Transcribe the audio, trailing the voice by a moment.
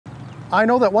I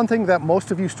know that one thing that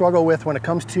most of you struggle with when it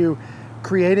comes to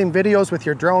creating videos with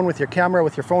your drone, with your camera,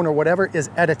 with your phone or whatever is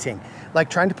editing. Like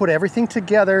trying to put everything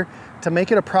together to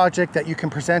make it a project that you can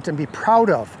present and be proud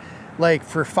of. Like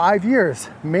for 5 years,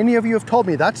 many of you have told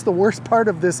me that's the worst part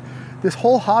of this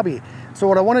whole hobby. So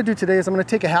what I want to do today is I'm going to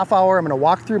take a half hour, I'm going to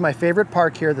walk through my favorite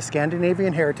park here, the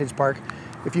Scandinavian Heritage Park.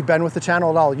 If you've been with the channel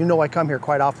at all, you know I come here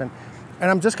quite often.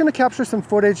 And I'm just going to capture some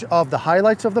footage of the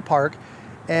highlights of the park,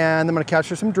 and I'm going to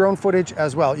capture some drone footage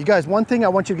as well. You guys, one thing I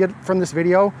want you to get from this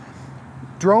video,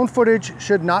 drone footage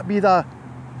should not be the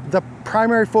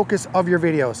primary focus of your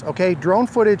videos, okay? Drone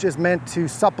footage is meant to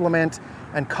supplement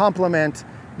and complement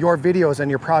your videos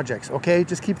and your projects, okay?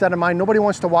 Just keep that in mind. Nobody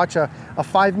wants to watch a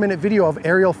 5-minute video of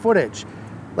aerial footage.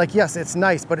 Like, yes, it's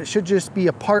nice, but it should just be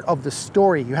a part of the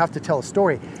story. You have to tell a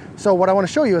story. So what I want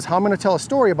to show you is how I'm going to tell a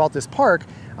story about this park.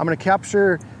 I'm going to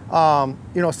capture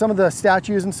you know, some of the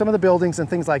statues and some of the buildings and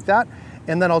things like that.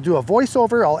 And then I'll do a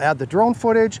voiceover, I'll add the drone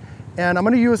footage, and I'm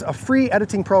going to use a free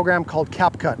editing program called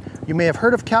CapCut. You may have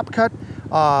heard of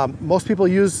CapCut. Most people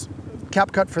use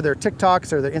CapCut for their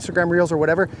TikToks or their Instagram Reels or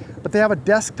whatever, but they have a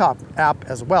desktop app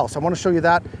as well. So I want to show you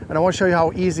that, and I want to show you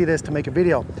how easy it is to make a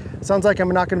video. Sounds like I'm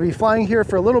not going to be flying here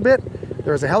for a little bit.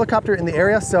 There's a helicopter in the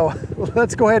area, so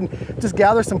let's go ahead and just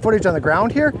gather some footage on the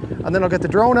ground here, and then I'll get the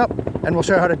drone up and we'll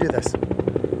show you how to do this.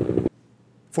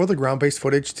 For the ground-based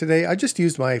footage today, I just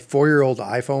used my 4-year-old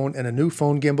iPhone and a new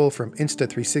phone gimbal from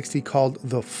Insta360 called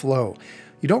the Flow.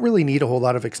 You don't really need a whole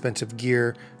lot of expensive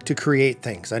gear to create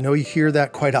things. I know you hear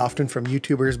that quite often from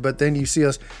YouTubers, but then you see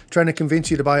us trying to convince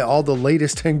you to buy all the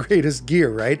latest and greatest gear,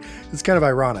 right? It's kind of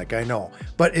ironic, I know,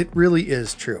 but it really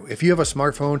is true. If you have a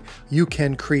smartphone, you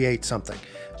can create something.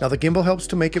 Now the gimbal helps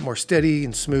to make it more steady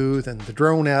and smooth, and the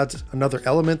drone adds another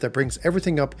element that brings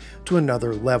everything up to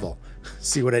another level.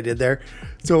 See what I did there?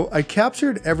 So I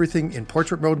captured everything in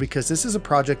portrait mode because this is a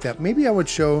project that maybe I would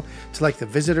show to like the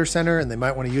visitor center and they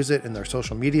might want to use it in their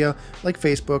social media like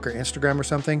Facebook or Instagram or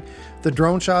something. The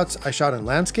drone shots I shot in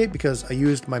landscape because I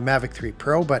used my Mavic 3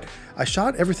 Pro, but I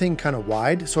shot everything kind of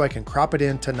wide so I can crop it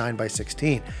into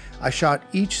 9:16. I shot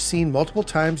each scene multiple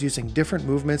times using different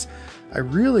movements. I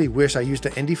really wish I used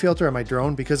an ND filter on my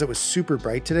drone because it was super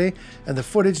bright today and the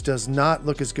footage does not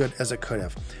look as good as it could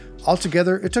have.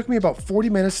 Altogether, it took me about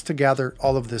 40 minutes to gather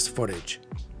all of this footage.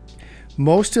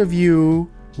 Most of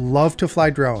you love to fly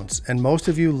drones and most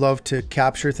of you love to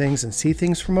capture things and see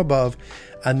things from above,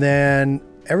 and then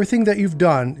everything that you've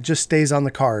done just stays on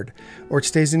the card, or it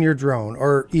stays in your drone,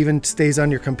 or even stays on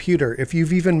your computer if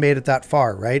you've even made it that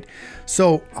far, right?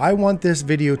 So I want this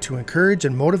video to encourage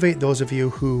and motivate those of you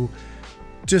who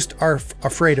just are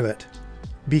afraid of it,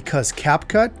 because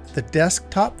CapCut, the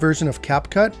desktop version of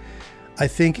CapCut, I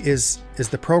think is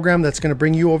the program that's going to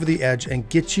bring you over the edge and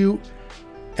get you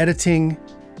editing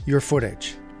your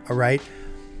footage. All right.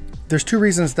 There's 2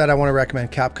 reasons that I want to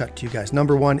recommend CapCut to you guys.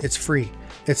 Number 1, it's free.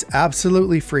 It's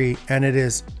absolutely free, and it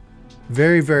is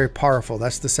very, very powerful.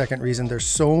 That's the second reason. There's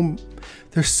so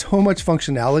much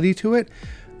functionality to it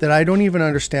that I don't even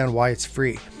understand why it's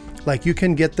free. Like, you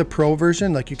can get the Pro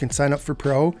version, like you can sign up for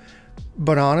Pro,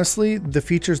 but honestly, the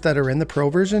features that are in the Pro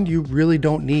version, you really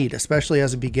don't need, especially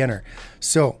as a beginner.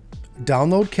 So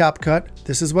download CapCut.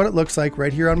 This is what it looks like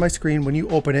right here on my screen when you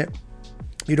open it.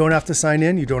 You don't have to sign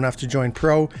in. You don't have to join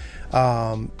Pro.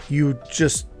 You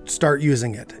just start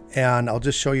using it. And I'll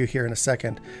just show you here in a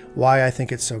second why I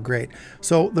think it's so great.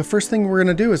 So the first thing we're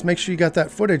going to do is make sure you got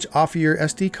that footage off of your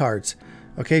SD cards.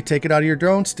 Okay, take it out of your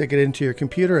drone, stick it into your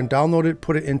computer and download it,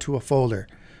 put it into a folder.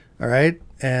 All right.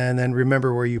 And then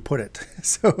remember where you put it.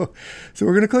 So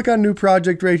we're going to click on new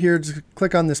project right here. Just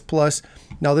click on this plus.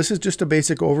 Now this is just a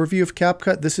basic overview of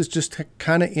CapCut. This is just to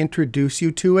kind of introduce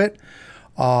you to it.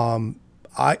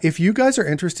 If you guys are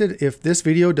interested, if this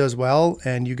video does well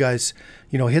and you guys,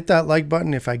 hit that like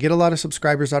button, if I get a lot of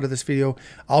subscribers out of this video,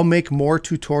 I'll make more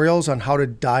tutorials on how to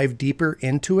dive deeper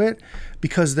into it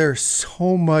because there's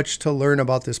so much to learn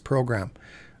about this program.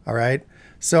 All right.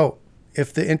 So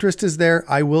if the interest is there,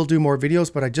 I will do more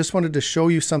videos, but I just wanted to show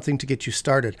you something to get you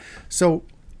started. So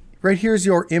right here is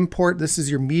your import. This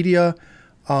is your media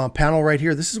panel right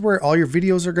here. This is where all your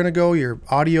videos are going to go, your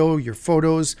audio, your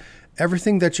photos,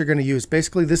 everything that you're going to use.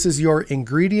 Basically, this is your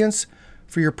ingredients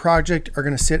for your project are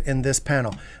going to sit in this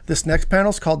panel. This next panel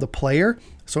is called the player.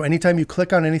 So anytime you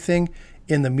click on anything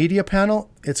in the media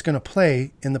panel, it's going to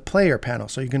play in the player panel.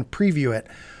 So you can preview it.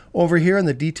 Over here in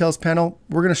the details panel,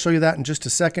 we're going to show you that in just a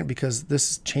second because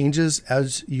this changes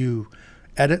as you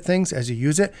edit things, as you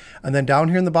use it. And then down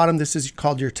here in the bottom, this is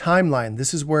called your timeline.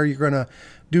 This is where you're going to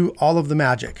do all of the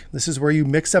magic. This is where you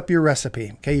mix up your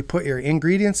recipe. Okay, you put your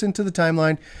ingredients into the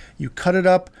timeline, you cut it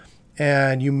up,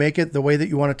 and you make it the way that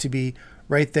you want it to be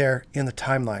right there in the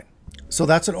timeline. So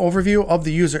that's an overview of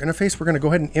the user interface. We're going to go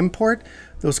ahead and import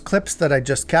those clips that I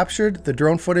just captured, the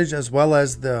drone footage as well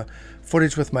as the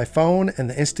footage with my phone and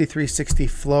the Insta360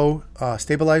 Flow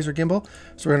stabilizer gimbal.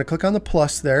 So we're going to click on the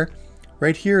plus there.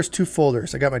 Right here is two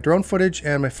folders. I got my drone footage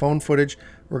and my phone footage.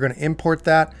 We're going to import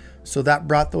that. So that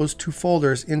brought those two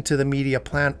folders into the media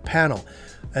panel.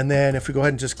 And then if we go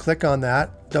ahead and just click on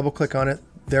that, double click on it,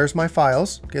 there's my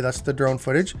files. Okay, that's the drone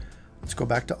footage. Let's go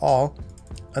back to all.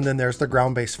 And then there's the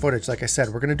ground-based footage. Like I said,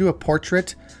 we're going to do a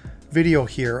portrait video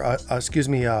here.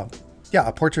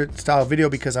 A portrait style video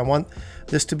because I want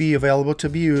this to be available to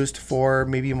be used for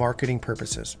maybe marketing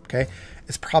purposes. Okay,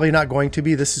 it's probably not going to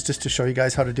be. This is just to show you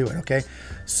guys how to do it. Okay,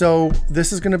 so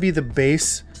this is going to be the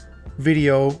base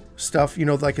video stuff. You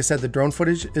know, like I said, the drone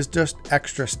footage is just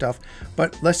extra stuff.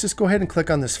 But let's just go ahead and click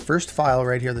on this first file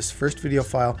right here, this first video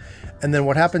file. And then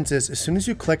what happens is, as soon as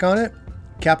you click on it,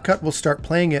 CapCut will start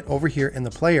playing it over here in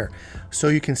the player. So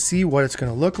you can see what it's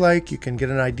going to look like. You can get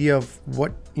an idea of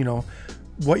what, you know,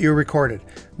 what you recorded.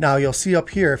 Now you'll see up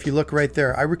here, if you look right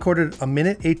there, I recorded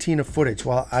 1:18 of footage.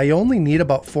 Well, I only need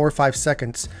about 4 or 5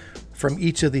 seconds from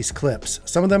each of these clips.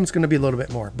 Some of them is going to be a little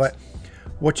bit more, but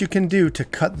what you can do to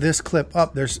cut this clip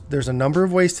up, there's a number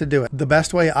of ways to do it. The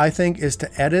best way I think is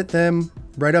to edit them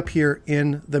right up here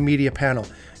in the media panel.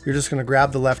 You're just going to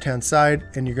grab the left hand side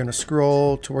and you're going to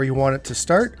scroll to where you want it to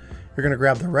start. You're going to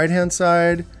grab the right hand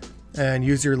side and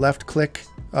use your left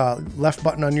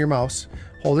button on your mouse,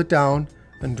 hold it down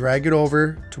and drag it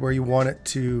over to where you want it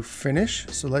to finish.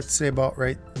 So let's say about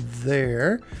right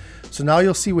there. So now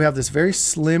you'll see we have this very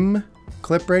slim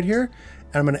clip right here.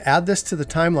 And I'm going to add this to the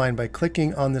timeline by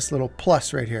clicking on this little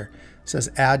plus right here. It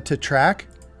says add to track.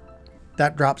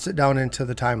 That drops it down into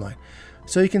the timeline.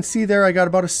 So you can see there I got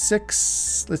about a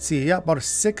 6-second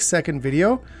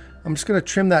video. I'm just going to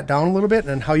trim that down a little bit.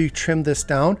 And how you trim this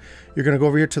down, you're going to go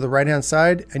over here to the right hand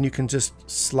side and you can just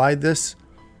slide this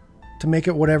to make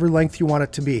it whatever length you want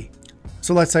it to be.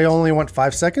 So let's say I only want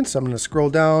 5 seconds. So I'm going to scroll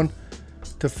down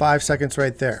to 5 seconds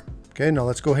right there. Okay, now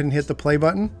let's go ahead and hit the play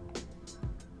button.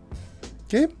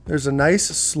 Okay, there's a nice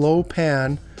slow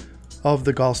pan of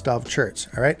the Gustav Church.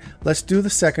 All right, let's do the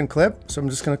second clip. So I'm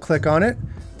just going to click on it.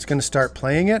 It's going to start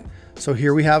playing it. So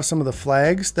here we have some of the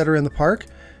flags that are in the park.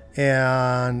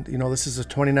 And you know, this is a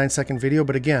 29-second video,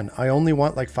 but again, I only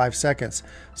want like 5 seconds.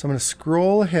 So I'm going to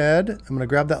scroll ahead. I'm going to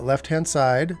grab that left-hand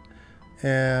side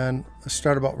and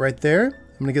start about right there.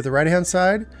 I'm going to get the right-hand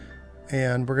side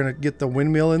and we're going to get the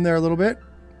windmill in there a little bit.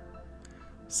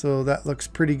 So that looks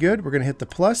pretty good. We're going to hit the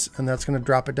plus and that's going to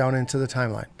drop it down into the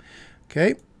timeline.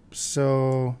 Okay,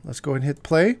 so let's go ahead and hit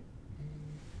play.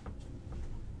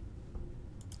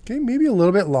 Okay, maybe a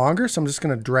little bit longer. So I'm just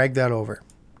going to drag that over.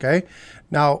 Okay,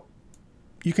 now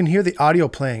you can hear the audio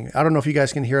playing. I don't know if you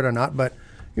guys can hear it or not, but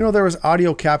you know, there was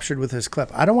audio captured with this clip.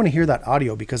 I don't want to hear that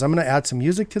audio because I'm going to add some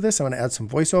music to this. I'm going to add some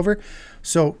voiceover.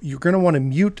 So you're going to want to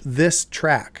mute this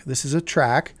track. This is a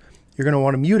track. You're going to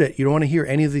want to mute it. You don't want to hear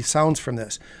any of the sounds from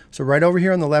this. So right over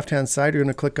here on the left-hand side, you're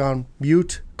going to click on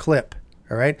mute clip.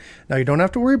 All right. Now you don't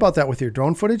have to worry about that with your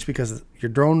drone footage because your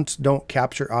drones don't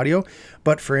capture audio.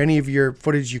 But for any of your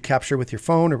footage you capture with your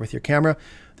phone or with your camera,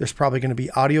 there's probably going to be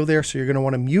audio there. So you're going to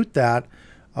want to mute that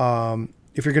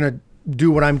if you're going to do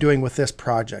what I'm doing with this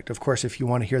project. Of course, if you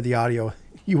want to hear the audio,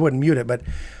 you wouldn't mute it. But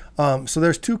so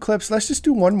there's 2 clips. Let's just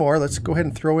do one more. Let's go ahead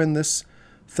and throw in this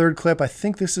third clip. I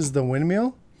think this is the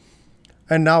windmill.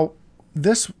 And now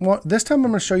this time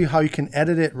I'm going to show you how you can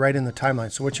edit it right in the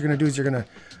timeline. So what you're going to do is you're going to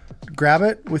grab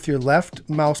it with your left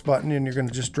mouse button and you're going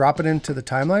to just drop it into the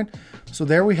timeline. So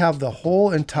there we have the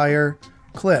whole entire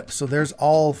clip. So there's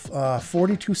all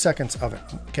 42 seconds of it.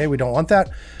 Okay, we don't want that.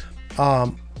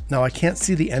 Now I can't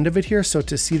see the end of it here. So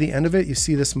to see the end of it, you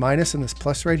see this minus and this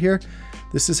plus right here.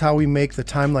 This is how we make the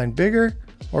timeline bigger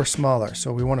or smaller.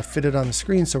 So we want to fit it on the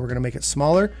screen. So we're going to make it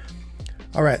smaller.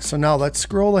 All right, so now let's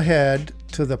scroll ahead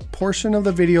to the portion of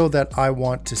the video that I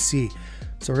want to see.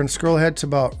 So we're going to scroll ahead to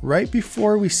about right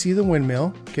before we see the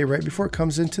windmill. Okay, right before it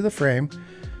comes into the frame.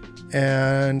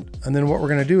 And then what we're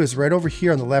going to do is right over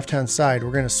here on the left-hand side,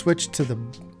 we're going to switch to the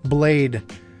blade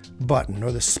button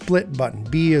or the split button.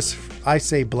 B is, I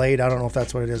say blade. I don't know if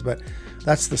that's what it is, but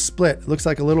that's the split. It looks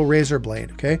like a little razor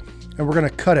blade. Okay, and we're going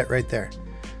to cut it right there.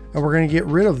 And we're going to get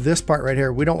rid of this part right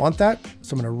here. We don't want that.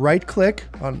 So I'm going to right click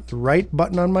on the right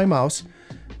button on my mouse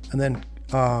and then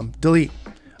delete.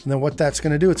 And then what that's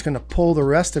going to do, it's going to pull the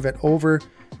rest of it over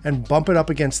and bump it up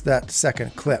against that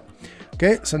second clip.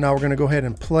 Okay, so now we're going to go ahead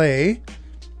and play.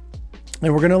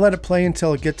 And we're going to let it play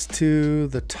until it gets to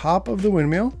the top of the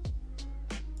windmill.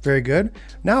 Very good.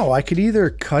 Now I could either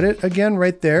cut it again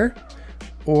right there,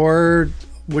 or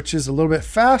which is a little bit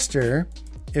faster,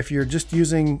 if you're just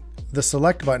using the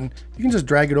select button, you can just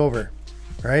drag it over,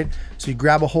 right? So you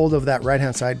grab a hold of that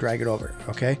right-hand side, drag it over,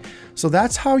 okay? So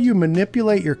that's how you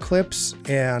manipulate your clips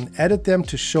and edit them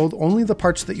to show only the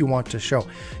parts that you want to show.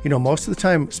 You know, most of the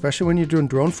time, especially when you're doing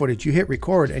drone footage, you hit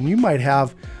record and you might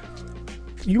have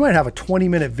a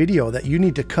 20-minute video that you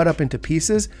need to cut up into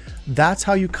pieces. That's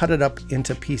how you cut it up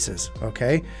into pieces,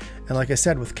 okay? And like I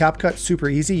said, with CapCut, super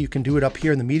easy. You can do it up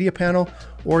here in the media panel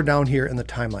or down here in the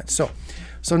timeline.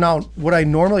 So now what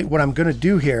I'm gonna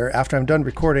do here after I'm done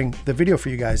recording the video for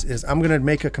you guys is I'm gonna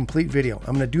make a complete video.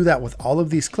 I'm gonna do that with all of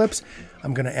these clips.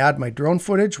 I'm gonna add my drone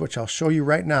footage, which I'll show you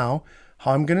right now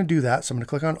how I'm gonna do that. So I'm gonna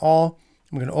click on all.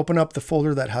 I'm gonna open up the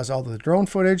folder that has all the drone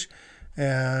footage.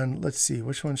 And let's see,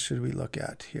 which one should we look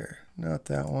at here? Not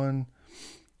that one.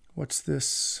 What's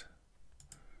this?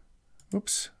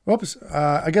 Oops.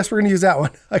 I guess we're going to use that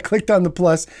one. I clicked on the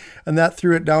plus and that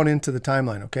threw it down into the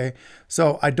timeline. Okay.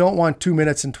 So I don't want 2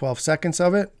 minutes and 12 seconds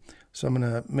of it. So I'm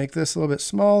going to make this a little bit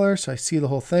smaller so I see the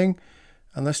whole thing.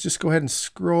 And let's just go ahead and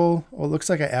scroll. Oh, it looks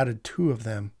like I added 2 of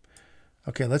them.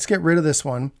 Okay. Let's get rid of this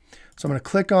one. So I'm going to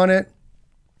click on it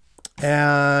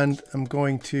and I'm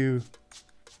going to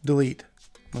delete,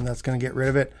 and that's going to get rid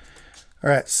of it. All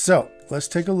right. So let's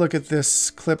take a look at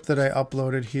this clip that I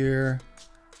uploaded here.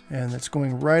 And it's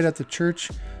going right at the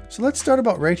church. So let's start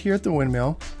about right here at the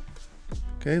windmill.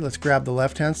 Okay, let's grab the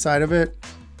left-hand side of it.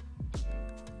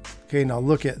 Okay, now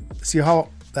see how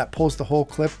that pulls the whole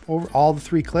clip over, all the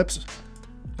 3 clips?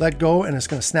 Let go, and it's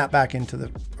gonna snap back into the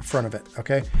front of it,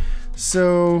 okay?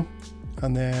 So,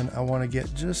 and then I wanna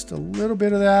get just a little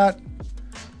bit of that.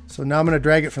 So now I'm gonna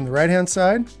drag it from the right-hand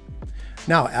side.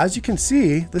 Now, as you can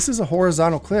see, this is a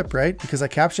horizontal clip, right? Because I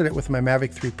captured it with my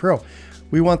Mavic 3 Pro.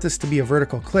 We want this to be a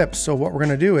vertical clip. So what we're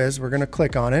gonna do is we're gonna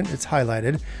click on it. It's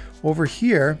highlighted. Over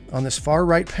here on this far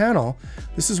right panel,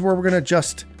 this is where we're gonna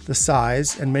adjust the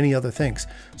size and many other things.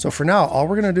 So for now, all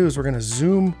we're gonna do is we're gonna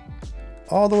zoom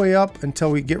all the way up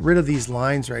until we get rid of these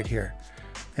lines right here.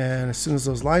 And as soon as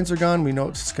those lines are gone, we know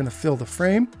it's gonna fill the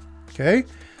frame, okay?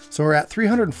 So we're at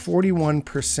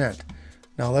 341%.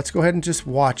 Now let's go ahead and just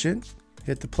watch it.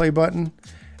 Hit the play button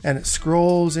and it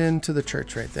scrolls into the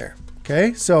church right there,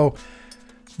 okay? So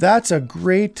that's a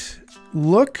great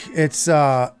look. It's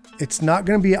not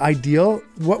going to be ideal.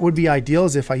 What would be ideal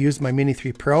is if I used my Mini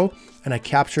 3 Pro and I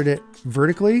captured it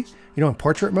vertically, you know, in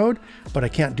portrait mode, but I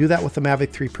can't do that with the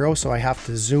Mavic 3 Pro. So I have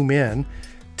to zoom in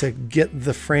to get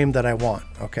the frame that I want.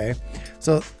 Okay.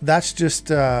 So that's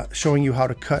just showing you how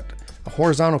to cut a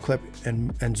horizontal clip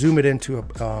and zoom it into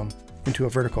a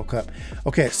vertical clip.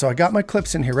 Okay, so I got my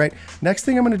clips in here, right? Next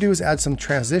thing I'm going to do is add some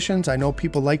transitions. I know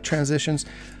people like transitions.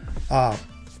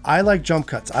 I like jump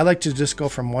cuts. I like to just go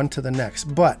from one to the next.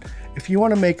 But if you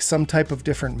want to make some type of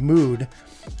different mood,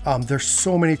 there's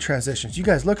so many transitions. You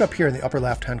guys look up here in the upper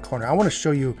left-hand corner. I want to show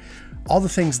you all the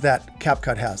things that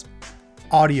CapCut has.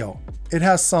 Audio. It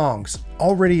has songs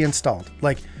already installed.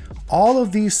 Like all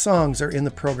of these songs are in the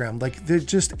program. Like they're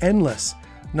just endless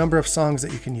number of songs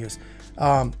that you can use.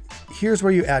 Here's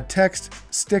where you add text,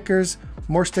 stickers,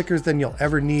 more stickers than you'll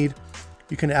ever need.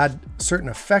 You can add certain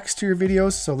effects to your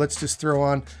videos. So let's just throw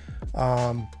on,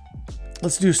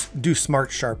 let's do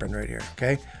smart sharpen right here,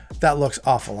 okay? That looks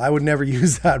awful. I would never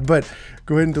use that, but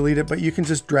go ahead and delete it. But you can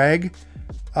just drag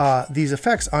these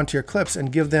effects onto your clips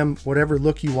and give them whatever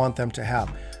look you want them to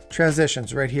have.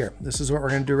 Transitions right here. This is what we're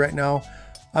gonna do right now.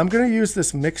 I'm gonna use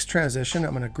this mixed transition.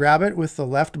 I'm gonna grab it with the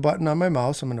left button on my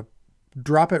mouse. I'm gonna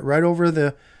drop it right over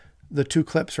the 2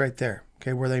 clips right there,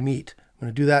 okay, where they meet. I'm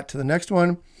gonna do that to the next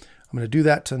one. I'm going to do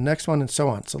that to the next one and so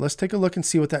on. So let's take a look and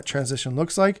see what that transition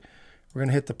looks like. We're going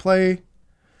to hit the play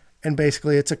and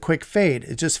basically it's a quick fade.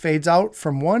 It just fades out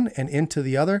from one and into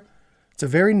the other. It's a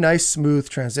very nice, smooth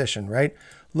transition, right?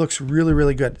 Looks really,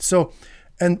 really good. So,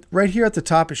 and right here at the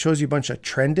top, it shows you a bunch of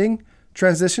trending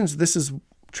transitions. This is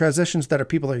transitions that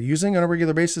people are using on a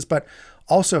regular basis, but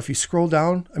also if you scroll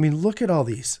down, I mean, look at all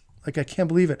these. Like, I can't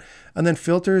believe it. And then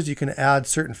filters, you can add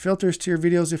certain filters to your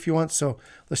videos if you want. So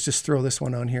let's just throw this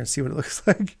one on here and see what it looks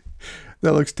like.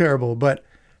 That looks terrible. But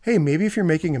hey, maybe if you're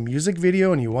making a music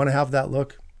video and you want to have that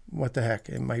look, what the heck,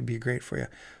 it might be great for you.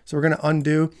 So we're going to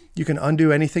undo. You can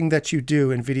undo anything that you do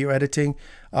in video editing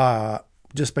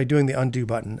just by doing the undo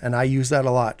button. And I use that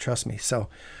a lot, trust me. So,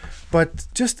 but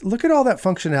just look at all that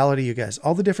functionality, you guys,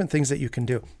 all the different things that you can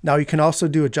do. Now you can also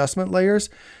do adjustment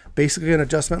layers. Basically, an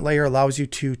adjustment layer allows you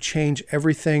to change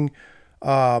everything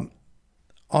on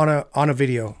a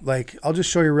video. Like, I'll just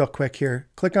show you real quick here.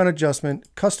 Click on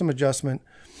adjustment, custom adjustment.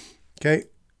 Okay.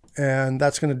 And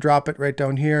that's going to drop it right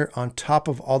down here on top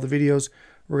of all the videos.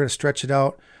 We're going to stretch it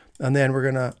out and then we're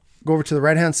going to go over to the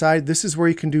right-hand side. This is where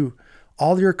you can do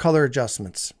all your color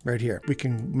adjustments right here. We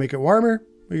can make it warmer.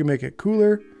 We can make it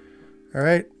cooler. All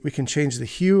right. We can change the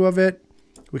hue of it.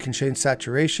 We can change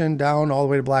saturation down all the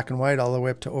way to black and white, all the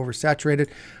way up to oversaturated.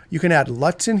 You can add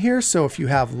LUTs in here. So if you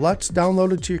have LUTs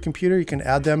downloaded to your computer, you can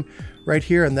add them right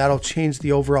here and that'll change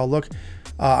the overall look.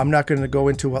 I'm not going to go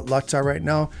into what LUTs are right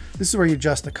now. This is where you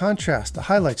adjust the contrast, the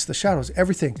highlights, the shadows,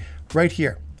 everything right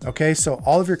here. Okay, so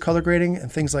all of your color grading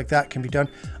and things like that can be done.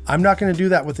 I'm not going to do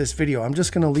that with this video. I'm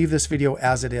just going to leave this video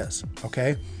as it is.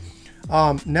 Okay.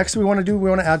 Next we want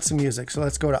to add some music. So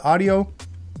let's go to audio.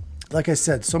 Like I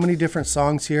said, so many different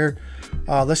songs here.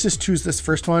 Let's just choose this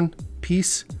first one,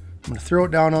 Peace. I'm going to throw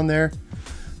it down on there.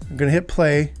 I'm going to hit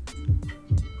play.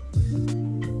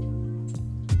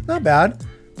 Not bad,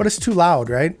 but it's too loud,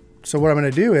 right? So what I'm going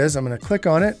to do is I'm going to click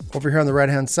on it over here on the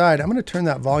right-hand side. I'm going to turn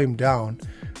that volume down.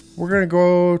 We're going to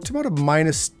go to about a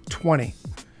 -20.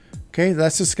 Okay,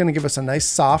 that's just going to give us a nice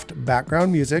soft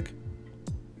background music.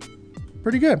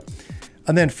 Pretty good.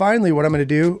 And then finally what I'm going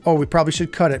to do, oh, we probably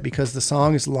should cut it because the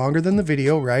song is longer than the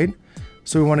video, right?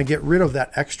 So we want to get rid of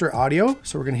that extra audio.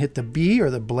 So we're going to hit the B or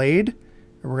the blade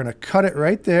and we're going to cut it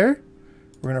right there.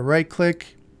 We're going to right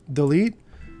click, delete,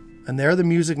 and there the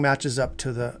music matches up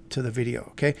to the video.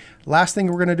 Okay. Last thing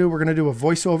we're going to do a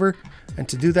voiceover. And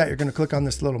to do that, you're going to click on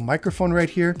this little microphone right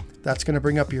here. That's going to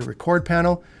bring up your record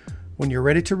panel. When you're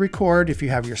ready to record, if you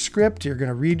have your script, you're going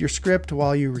to read your script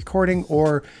while you're recording,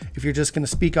 or if you're just going to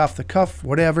speak off the cuff,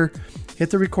 whatever, hit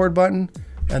the record button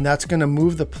and that's going to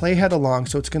move the playhead along.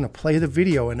 So it's going to play the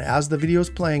video. And as the video is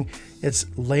playing, it's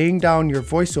laying down your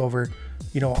voiceover,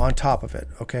 you know, on top of it.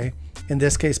 Okay. In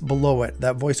this case, below it,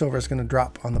 that voiceover is going to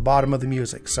drop on the bottom of the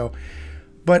music. So,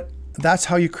 but that's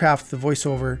how you craft the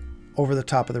voiceover over the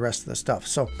top of the rest of the stuff.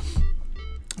 So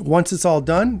once it's all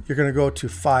done, you're going to go to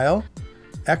File,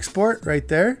 Export right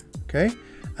there. Okay.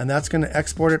 And that's going to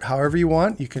export it however you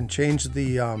want. You can change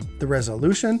the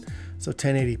resolution. So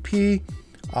 1080p,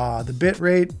 the bit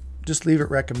rate, just leave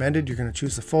it recommended. You're going to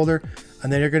choose the folder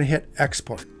and then you're going to hit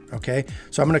export. Okay.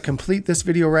 So I'm going to complete this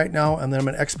video right now and then I'm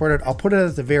going to export it. I'll put it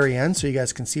at the very end so you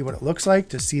guys can see what it looks like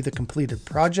to see the completed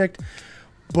project.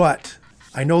 But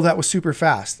I know that was super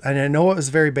fast and I know it was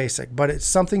very basic, but it's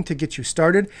something to get you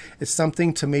started. It's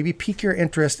something to maybe pique your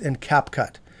interest in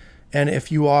CapCut. And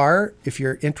if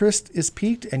your interest is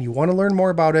piqued and you want to learn more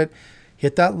about it,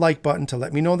 hit that like button to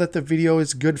let me know that the video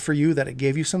is good for you, that it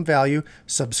gave you some value.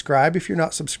 Subscribe if you're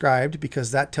not subscribed,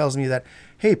 because that tells me that,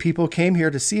 hey, people came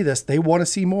here to see this. They want to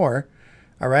see more.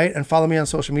 All right. And follow me on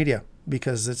social media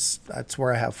because that's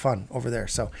where I have fun over there.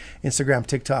 So Instagram,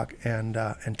 TikTok,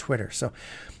 and Twitter. So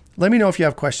let me know if you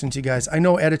have questions, you guys. I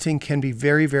know editing can be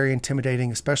very, very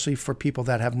intimidating, especially for people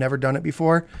that have never done it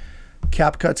before.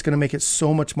 CapCut's going to make it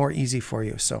so much more easy for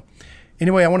you. So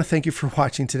anyway, I want to thank you for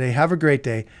watching today. Have a great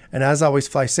day. And as always,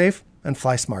 fly safe and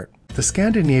fly smart. The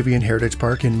Scandinavian Heritage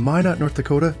Park in Minot, North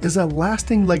Dakota is a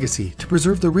lasting legacy to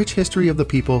preserve the rich history of the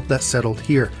people that settled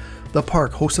here. The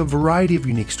park hosts a variety of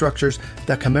unique structures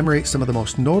that commemorate some of the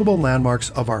most notable landmarks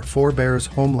of our forebears'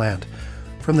 homeland.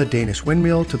 From the Danish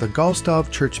windmill to the Galstad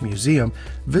Church Museum,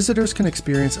 visitors can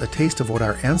experience a taste of what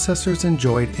our ancestors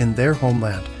enjoyed in their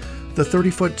homeland. The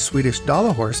 30-foot Swedish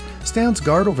Dala horse stands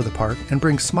guard over the park and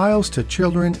brings smiles to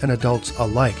children and adults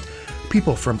alike.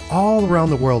 People from all around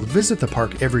the world visit the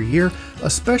park every year,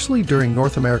 especially during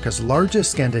North America's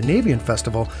largest Scandinavian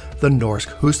festival, the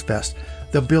Norsk Husfest.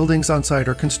 The buildings on site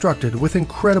are constructed with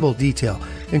incredible detail,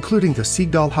 including the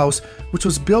Sigdal House, which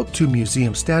was built to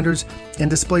museum standards and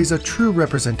displays a true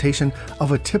representation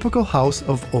of a typical house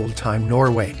of old-time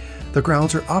Norway. The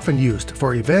grounds are often used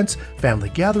for events, family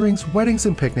gatherings, weddings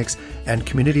and picnics, and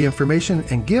community information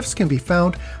and gifts can be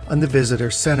found on the Visitor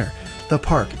Center. The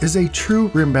park is a true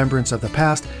remembrance of the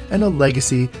past and a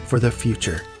legacy for the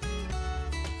future.